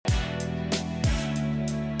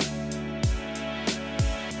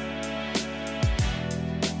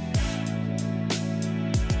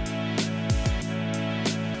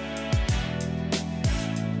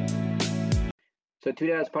So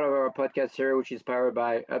today, as part of our podcast series, which is powered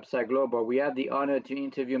by Upside Global, we have the honor to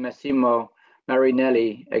interview Massimo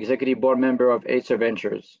Marinelli, Executive Board Member of Aser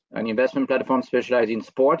Ventures, an investment platform specialized in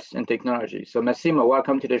sports and technology. So Massimo,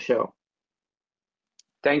 welcome to the show.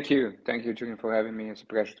 Thank you, Julian, for having me. It's a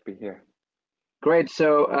pleasure to be here. Great.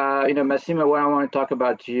 So, Massimo, what I want to talk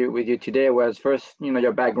about with you today was first,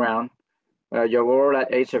 your background, your role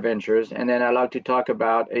at Aser Ventures, and then I'd like to talk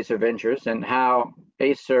about Aser Ventures and how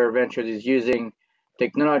Aser Ventures is using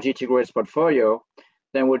technology to grow its portfolio.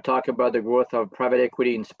 Then we'll talk about the growth of private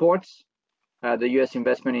equity in sports, the U.S.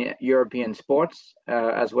 investment in European sports,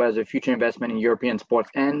 as well as the future investment in European sports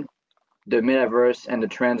and the metaverse and the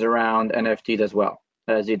trends around NFTs as well.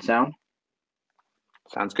 Does it sound?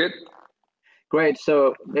 Sounds good. Great.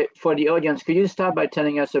 So for the audience, could you start by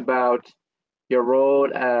telling us about your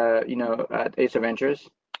role, at Aser Ventures?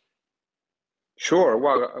 Sure.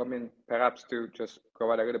 Well, perhaps to just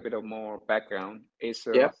provide a little bit of more background,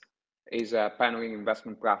 Aser is a pioneering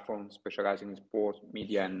investment platform specializing in sports,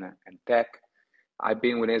 media, and tech. I've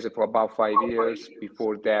been with Aser for about 5 years.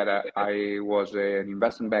 Before that, I was an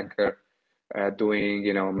investment banker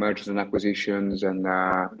doing, mergers and acquisitions and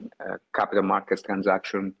capital markets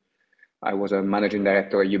transaction. I was a managing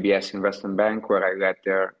director at UBS Investment Bank, where I led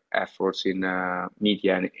their efforts in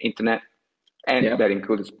media and internet. And that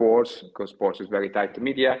included sports, because sports is very tied to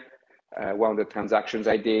media. One of the transactions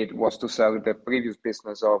I did was to sell the previous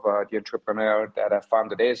business of the entrepreneur that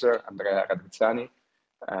founded Aser, Andrea Radrizzani.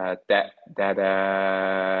 That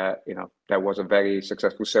was a very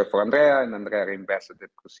successful sale for Andrea, and Andrea invested the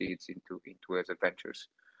proceeds into Aser Ventures,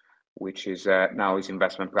 which is now his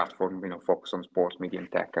investment platform, focused on sports, media,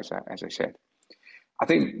 and tech, as I said. I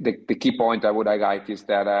think the key point I would highlight is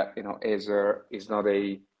that Aser is not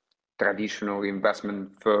a traditional investment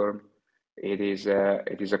firm. It is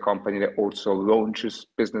a company that also launches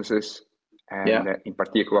businesses, and in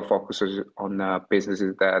particular focuses on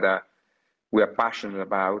businesses that we are passionate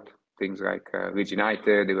about, things like Leeds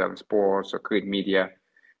United, 11 Sports, or Create Media,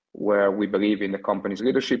 where we believe in the company's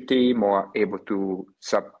leadership team, or are able to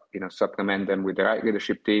supplement them with the right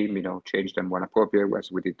leadership team, change them when appropriate,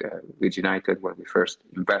 as we did Leeds United when we first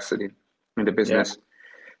invested in the business.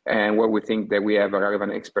 And where we think that we have a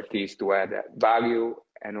relevant expertise to add value,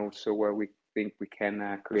 and also where we think we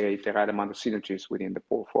can create the right amount of synergies within the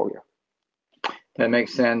portfolio. That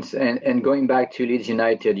makes sense. And going back to Leeds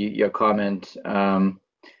United, your comment,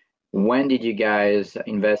 when did you guys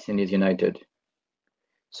invest in Leeds United?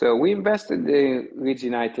 So we invested in Leeds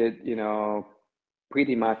United,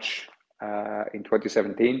 pretty much in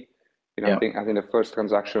 2017. I think the first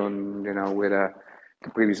transaction, with the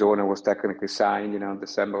previous owner was technically signed,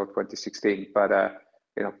 December of 2016. But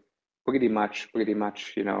pretty much, in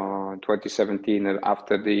 2017, and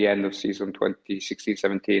after the end of season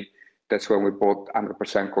 2016-17, that's when we bought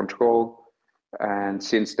 100% control. And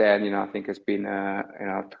since then, I think it's been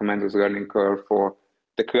a tremendous learning curve for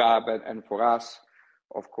the club and for us.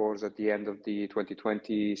 Of course, at the end of the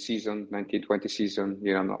 2020 season, 19-20 season,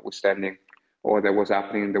 notwithstanding all that was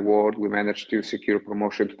happening in the world, we managed to secure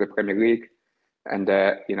promotion to the Premier League, and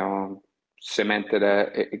cemented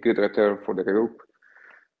a good return for the group.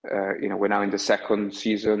 We're now in the second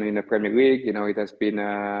season in the Premier League. It has been,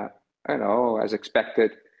 as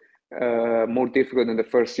expected, more difficult than the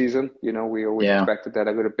first season. We always expected that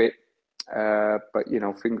a little bit, but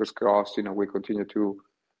fingers crossed. We continue to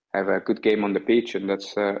have a good game on the pitch, and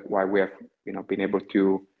that's why we have been able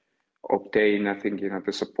to obtain, I think,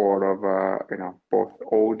 the support of both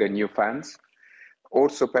old and new fans.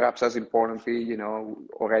 Also, perhaps as importantly,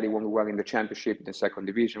 already when we were in the championship, in the second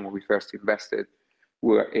division, when we first invested,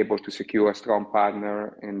 we were able to secure a strong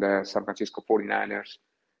partner in the San Francisco 49ers.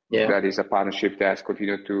 That is a partnership that has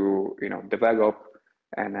continued to develop,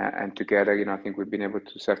 and together, I think we've been able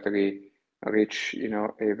to certainly reach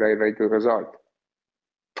a very, very good result.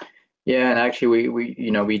 Yeah, and actually,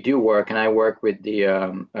 we do work, and I work with the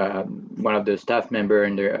one of the staff member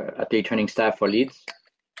in the athlete training staff for Leeds.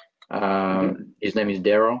 His name is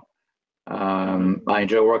Daryl. I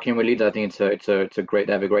enjoy working with Leeds. I think it's a great,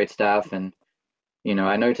 they have a great staff, and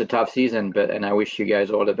I know it's a tough season, and I wish you guys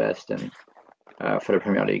all the best and for the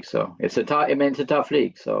Premier League. So it's a tough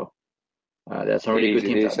league. So that's some really good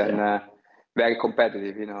teams out there. And very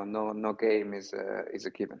competitive. No game is a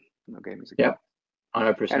given. No game is a given.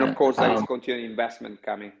 100%. And of course, there is continued investment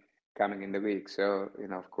coming in the league. So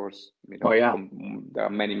of course, there are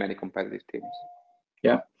many competitive teams.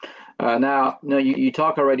 Now, you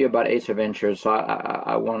talk already about Aser Ventures, so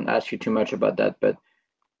I won't ask you too much about that. But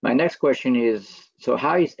my next question is, so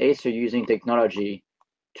how is Aser using technology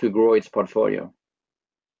to grow its portfolio?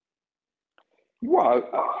 Well,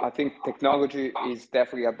 I think technology is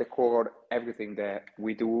definitely at the core of everything that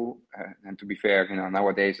we do. And to be fair,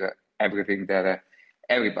 nowadays, everything that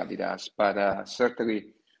everybody does. But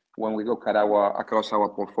certainly when we look at across our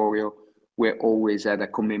portfolio, we always had a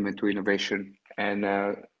commitment to innovation and,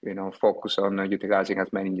 focus on utilizing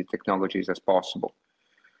as many new technologies as possible.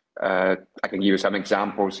 I can give you some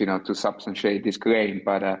examples, to substantiate this claim.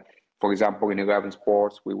 But for example, in 11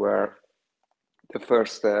 Sports, we were the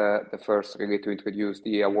first really to introduce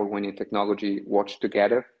the award-winning technology Watch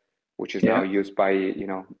Together, which is now used by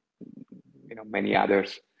many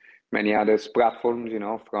others platforms,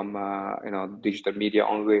 from digital media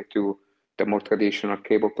only to the more traditional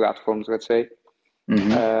cable platforms, let's say.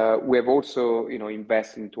 We have also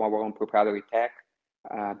invested into our own proprietary tech.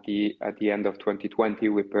 At the end of 2020,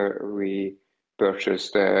 we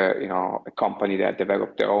purchased a company that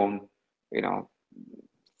developed their own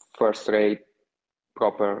first-rate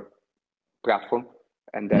proper platform,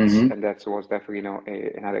 and that was definitely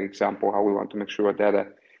another example how we want to make sure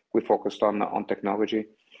that we focused on technology.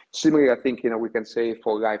 Similarly, I think we can say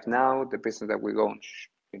for Live Now, the business that we launched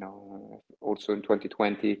also in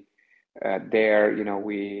 2020,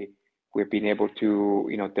 we've been able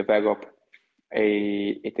to develop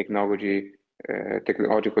a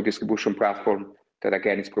technological distribution platform that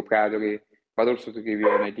again is proprietary. But also to give you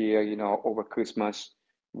an idea, over Christmas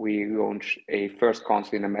we launched a first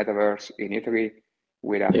concert in the metaverse in Italy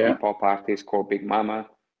with a hip hop artist called Big Mama.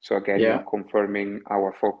 So again, confirming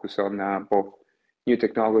our focus on both new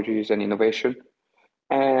technologies and innovation.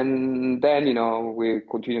 And then, we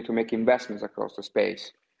continue to make investments across the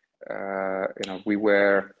space. We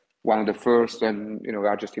were one of the first and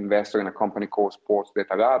largest investor in a company called Sports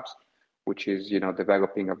Data Labs, which is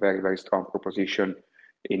developing a very, very strong proposition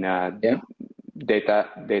in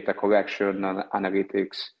data collection,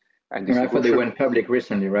 analytics, and distribution. I thought they went public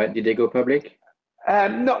recently, right? Did they go public?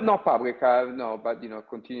 Not public, no. But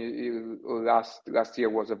continue. Last year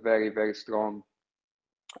was a very, very strong.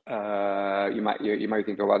 You might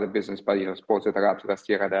think of other business, but Sports Data Labs last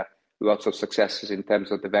year had lots of successes in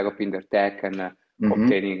terms of developing their tech and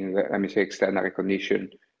obtaining, let me say, external recognition,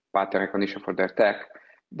 pattern recognition for their tech.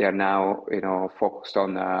 They're now focused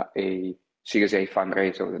on a Series A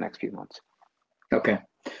fundraise over the next few months. Okay,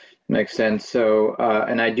 makes sense. So,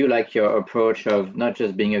 and I do like your approach of not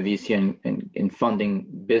just being a VC in funding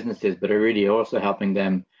businesses, but really also helping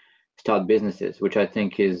them start businesses, which I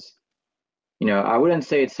think is, I wouldn't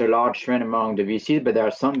say it's a large trend among the VCs, but there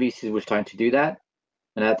are some VCs which are trying to do that.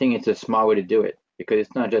 And I think it's a smart way to do it because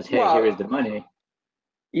it's not just, hey, here is the money.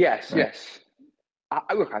 Yes, right? Yes.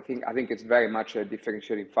 Look, I think it's very much a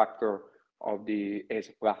differentiating factor of the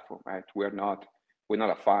Aser platform, right? We're not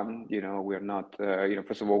a fund, we're not,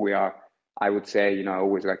 first of all, we are, I would say, I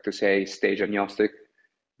always like to say stage agnostic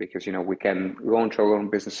because, we can launch our own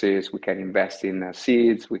businesses, we can invest in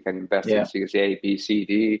seeds, we can invest in Series A, B, C,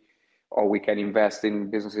 D, or we can invest in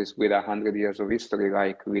businesses with 100 years of history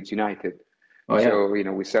like Leeds United. So,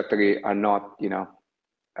 we certainly are not,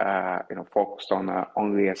 focused on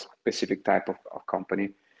only a specific type of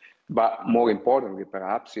company. But more importantly,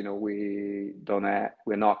 perhaps, we're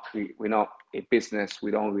not a business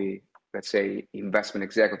with only, let's say, investment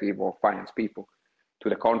executive or finance people. To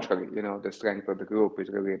the contrary, the strength of the group is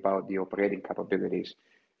really about the operating capabilities,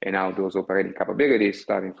 and how those operating capabilities,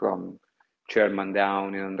 starting from chairman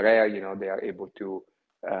down and Andrea, they are able to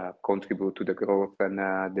contribute to the growth and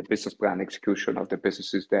the business plan execution of the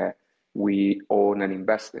businesses that we own and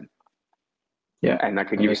invest in. Yeah, and I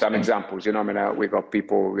can give you some examples. We got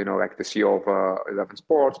people, like the CEO of 11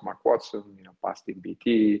 Sports, Mark Watson, past in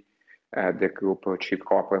BT, the group chief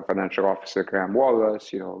corporate and financial officer, Graham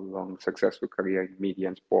Wallace, long successful career in media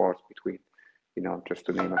and sports between, just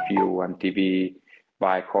to name a few, MTV,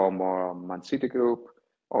 Viacom, or Man City Group,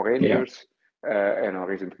 or Rangers.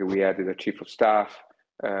 Recently we added a chief of staff,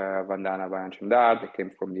 Vandana Vayanchandar, that came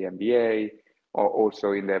from the NBA, or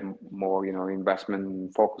also in the more,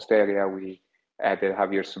 investment focused area, we added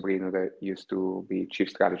Javier Sobrino, that used to be chief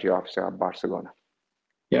strategy officer at Barcelona.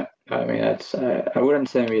 Yeah, I mean, that's, I wouldn't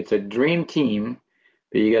say it's a dream team,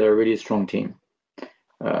 but you got a really strong team,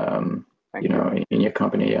 in your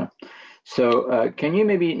company. Yeah. So can you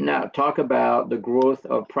maybe now talk about the growth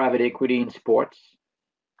of private equity in sports?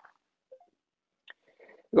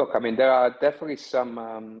 Look, I mean, there are definitely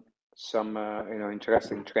some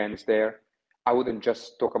interesting trends there. I wouldn't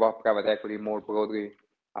just talk about private equity more broadly.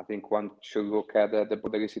 I think one should look at the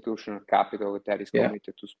broader institutional capital that is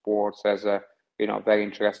committed to sports as a very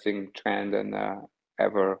interesting trend and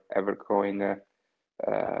ever growing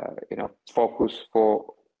focus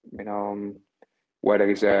for whether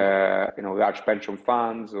it's large pension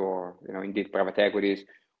funds or indeed private equities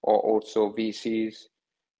or also VCs.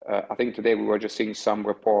 I think today we were just seeing some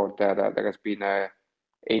report that there has been a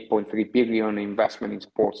 8.3 billion investment in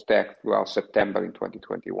sports tech throughout September in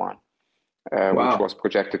 2021, which was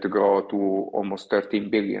projected to grow to almost 13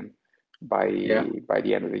 billion by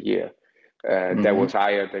the end of the year. That was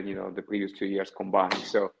higher than the previous 2 years combined.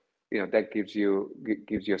 So that gives you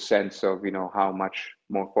a sense of how much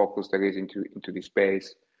more focus there is into this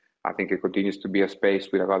space. I think it continues to be a space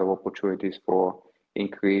with a lot of opportunities for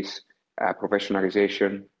increased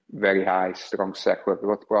professionalization, very high, strong secular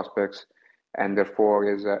growth prospects, and therefore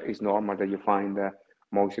is normal that you find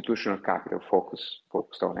more institutional capital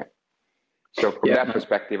focused on it. So from that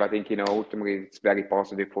perspective, I think ultimately it's very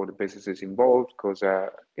positive for the businesses involved because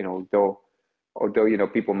although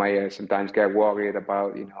people might sometimes get worried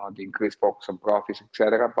about the increased focus on profits,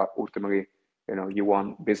 etc., but ultimately you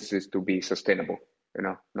want businesses to be sustainable.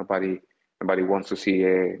 Nobody wants to see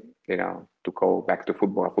to go back to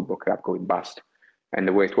football, a football club going bust. And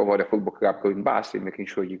the way to avoid a football club going bust is making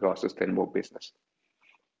sure you got a sustainable business.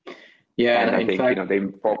 Yeah, and I think fact, they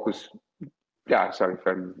focus. Yeah, sorry,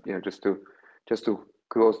 just to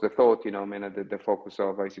close the thought. The focus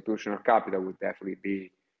of institutional capital would definitely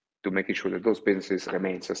be to making sure that those businesses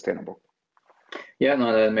remain sustainable. Yeah,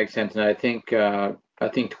 no, that makes sense. And I think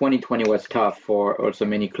 2020 was tough for also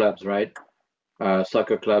many clubs, right?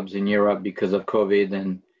 Soccer clubs in Europe because of COVID,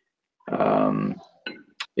 and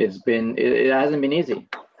it hasn't been easy.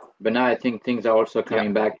 But now I think things are also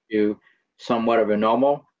coming back to somewhat of a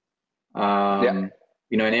normal. And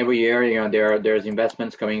every year, there's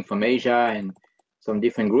investments coming from Asia and some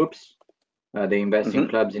different groups. They invest in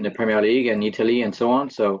clubs in the Premier League and Italy and so on.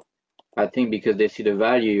 So I think because they see the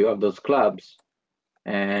value of those clubs,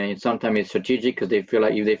 and sometimes it's strategic because they feel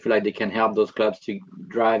like they can help those clubs to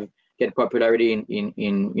get popularity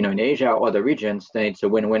in Asia or other regions, then it's a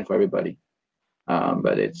win-win for everybody.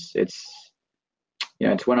 But it's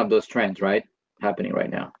one of those trends, right, happening right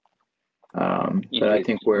now. But I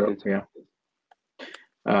think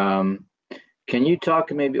can you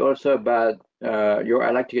talk maybe also about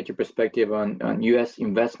I'd like to get your perspective on U.S.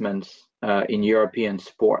 investments in European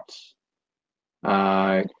sports.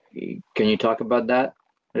 Can you talk about that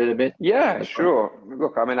a little bit? Yeah, sure.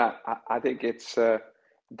 Look, I mean, I think it's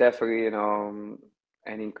definitely an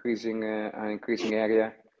increasing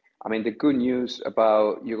area. I mean, the good news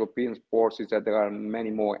about European sports is that there are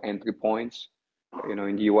many more entry points. In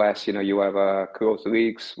the US, you have closed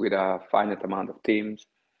leagues with a finite amount of teams.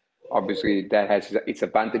 Obviously, that has its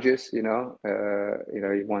advantages.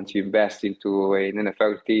 Once you invest into an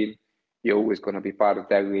NFL team, you're always going to be part of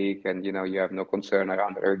that league, and you have no concern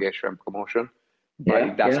around relegation and promotion. But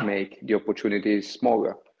it does make the opportunities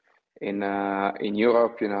smaller. In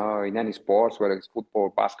Europe, in any sports, whether it's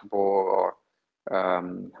football, basketball, or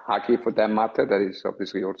hockey for that matter, that is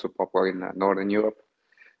obviously also popular in Northern Europe.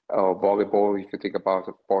 Or volleyball, if you think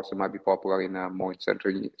about sports that might be popular in more in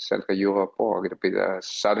Central Europe or a little bit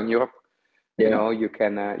Southern Europe. You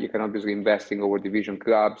can obviously invest in over division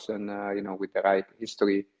clubs and with the right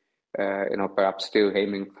history, perhaps still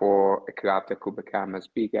aiming for a club that could become as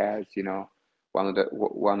big as one of the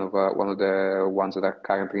ones that are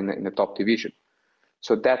currently in the top division.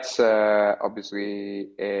 So that's obviously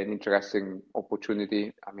an interesting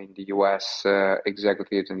opportunity. I mean, the US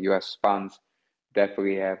executives and US funds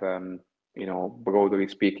definitely have, broadly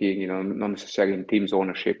speaking, not necessarily in teams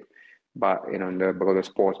ownership, but in the broader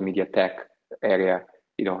sports media tech area,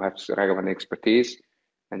 have relevant expertise,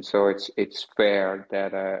 and so it's fair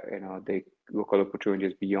that they look at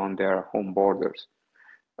opportunities beyond their home borders.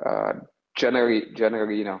 Generally,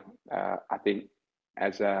 I think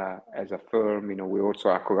as a firm, we also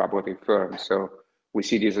are a collaborative firm, so we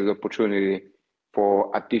see this as an opportunity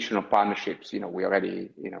for additional partnerships. We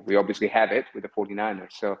obviously have it with the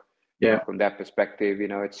 49ers. So from that perspective,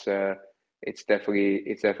 it's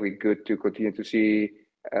definitely good to continue to see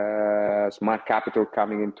smart capital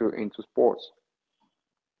coming into sports.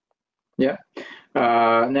 Yeah.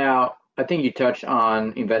 Now, I think you touched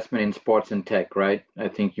on investment in sports and tech, right? I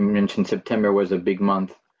think you mentioned September was a big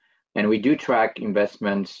month, and we do track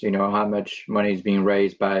investments. How much money is being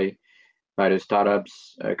raised by the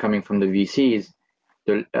startups coming from the VCs.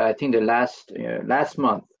 I think the last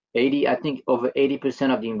month, over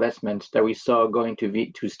 80% of the investments that we saw going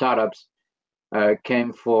to startups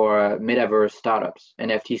came for metaverse startups,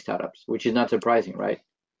 NFT startups, which is not surprising, right?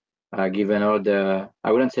 Given all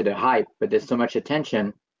I wouldn't say the hype, but there's so much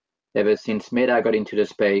attention ever since Meta got into the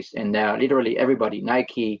space, and now literally everybody,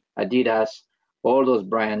 Nike, Adidas, all those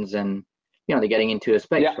brands, and they're getting into the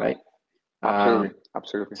space, right?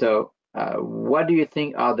 Absolutely. So What do you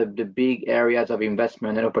think are the big areas of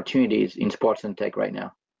investment and opportunities in sports and tech right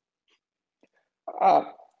now?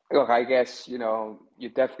 Look, I guess, you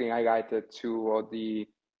definitely highlighted two of the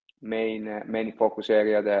main focus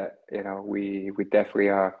area that, we definitely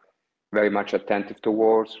are very much attentive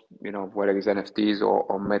towards, whether it's NFTs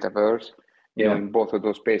or metaverse. In both of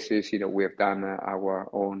those spaces, we have done our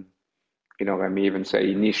own, let me even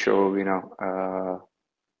say initial,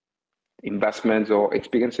 investments or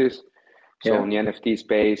experiences. So in the NFT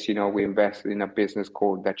space, we invested in a business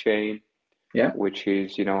called The Chain, which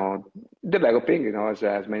is, developing,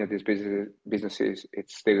 as many of these businesses,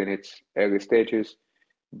 it's still in its early stages,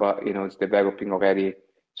 but, it's developing already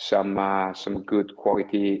some good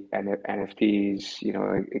quality NFTs,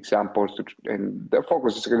 examples and the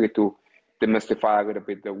focus is really to demystify a little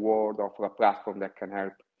bit the world of a platform that can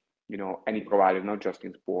help, any provider, not just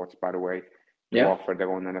in sports, by the way, to offer their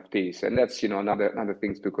own NFTs. And that's, another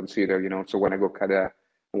things to consider, so when we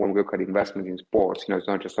look at investment in sports, it's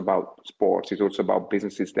not just about sports, it's also about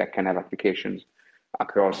businesses that can have applications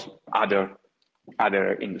across other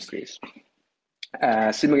industries.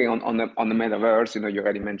 Similarly on the metaverse, you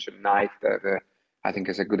already mentioned Nike, that I think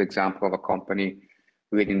is a good example of a company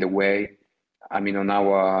leading the way. I mean, on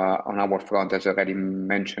our front, as I already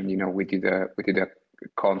mentioned, we did a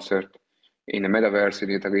concert in the metaverse in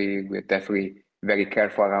Italy. We're definitely very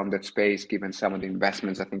careful around that space, given some of the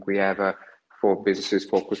investments I think we have for businesses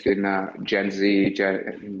focused in Gen Z,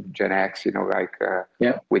 Gen X,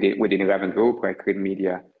 within 11 Group, like Green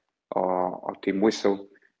Media or Team Whistle.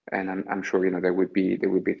 And I'm sure there would be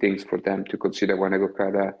things for them to consider when we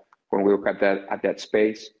look at that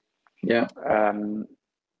space.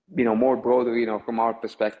 More broadly, from our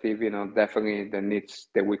perspective, definitely the needs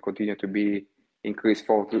that will continue to be increased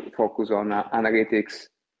focus on analytics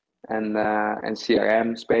and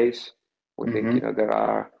CRM space. We think there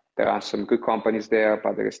are some good companies there,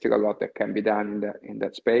 but there is still a lot that can be done in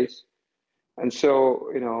that space. And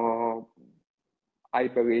so I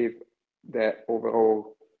believe that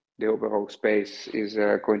the overall space is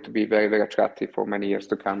going to be very, very attractive for many years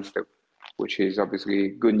to come still, which is obviously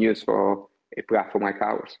good news for a platform like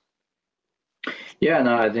ours. Yeah,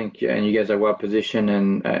 no, I think, and you guys are well positioned,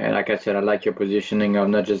 and like I said, I like your positioning of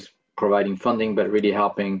not just providing funding, but really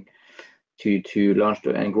helping to launch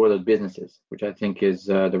and grow those businesses, which I think is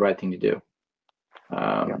the right thing to do.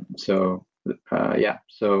 So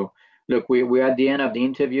look, we're at the end of the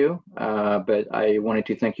interview, but I wanted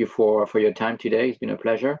to thank you for your time today. It's been a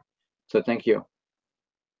pleasure. So thank you.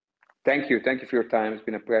 Thank you for your time. It's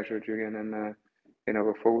been a pleasure, Julian, and I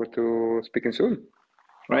look forward to speaking soon.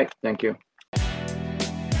 Right. Thank you.